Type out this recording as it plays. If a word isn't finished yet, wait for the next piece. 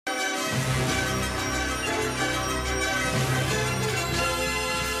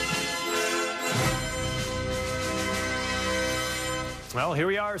Well, here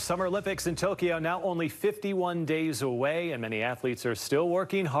we are, Summer Olympics in Tokyo, now only 51 days away, and many athletes are still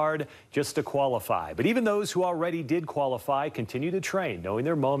working hard just to qualify. But even those who already did qualify continue to train, knowing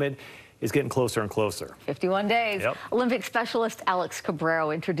their moment is getting closer and closer. 51 days. Yep. Olympic specialist Alex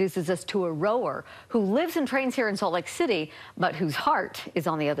Cabrero introduces us to a rower who lives and trains here in Salt Lake City, but whose heart is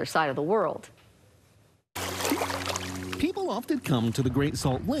on the other side of the world. People often come to the Great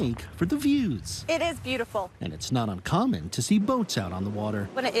Salt Lake for the views. It is beautiful. And it's not uncommon to see boats out on the water.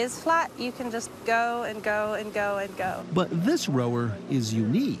 When it is flat, you can just go and go and go and go. But this rower is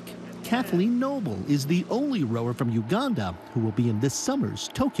unique. Kathleen Noble is the only rower from Uganda who will be in this summer's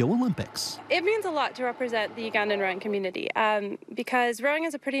Tokyo Olympics. It means a lot to represent the Ugandan rowing community because rowing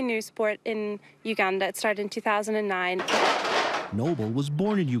is a pretty new sport in Uganda. It started in 2009. Noble was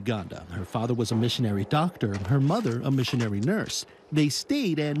born in Uganda. Her father was a missionary doctor, her mother a missionary nurse. They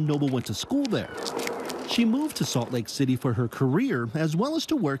stayed and Noble went to school there. She moved to Salt Lake City for her career as well as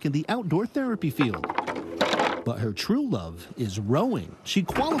to work in the outdoor therapy field. But her true love is rowing. She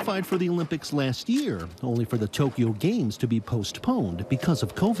qualified for the Olympics last year, only for the Tokyo Games to be postponed because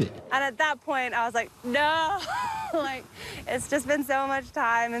of COVID. And at that point, I was like, no. Like, it's just been so much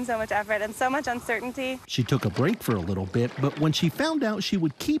time and so much effort and so much uncertainty. She took a break for a little bit, but when she found out she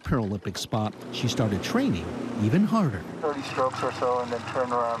would keep her Olympic spot, she started training even harder. 30 strokes or so and then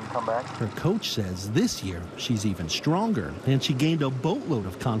turn around and come back. Her coach says this year she's even stronger, and she gained a boatload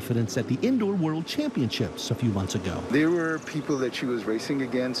of confidence at the Indoor World Championships a few months ago. There were people that she was racing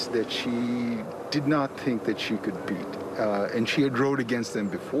against that she did not think that she could beat, and she had rowed against them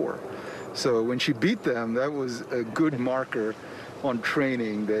before. So when she beat them, that was a good marker on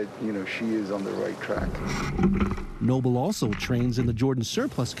training that, you know, she is on the right track. Noble also trains in the Jordan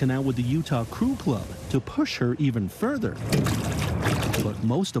Surplus Canal with the Utah Crew Club to push her even further. But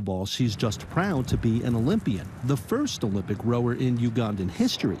most of all, she's just proud to be an Olympian, the first Olympic rower in Ugandan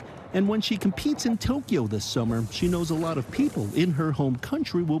history. And when she competes in Tokyo this summer, she knows a lot of people in her home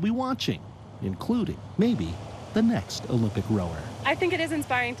country will be watching, including maybe the next Olympic rower. I think it is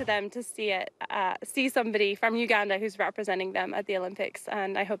inspiring to them to see somebody from Uganda who's representing them at the Olympics,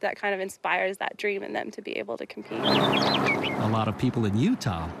 and I hope that kind of inspires that dream in them to be able to compete. A lot of people in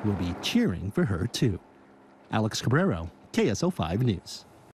Utah will be cheering for her too. Alex Cabrero, KSO 5 News.